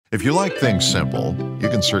If you like things simple, you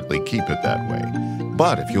can certainly keep it that way.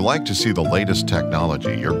 But if you like to see the latest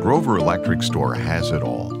technology, your Grover Electric store has it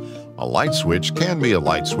all. A light switch can be a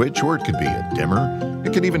light switch, or it could be a dimmer.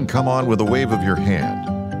 It can even come on with a wave of your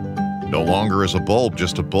hand. No longer is a bulb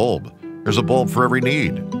just a bulb. There's a bulb for every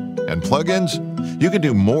need. And plug-ins? You can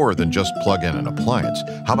do more than just plug in an appliance.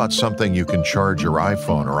 How about something you can charge your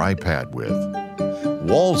iPhone or iPad with?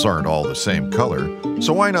 Walls aren't all the same color,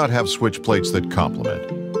 so why not have switch plates that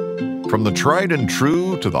complement? From the tried and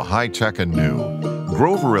true to the high-tech and new,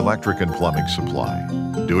 Grover Electric and Plumbing Supply.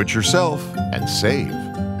 Do it yourself and save.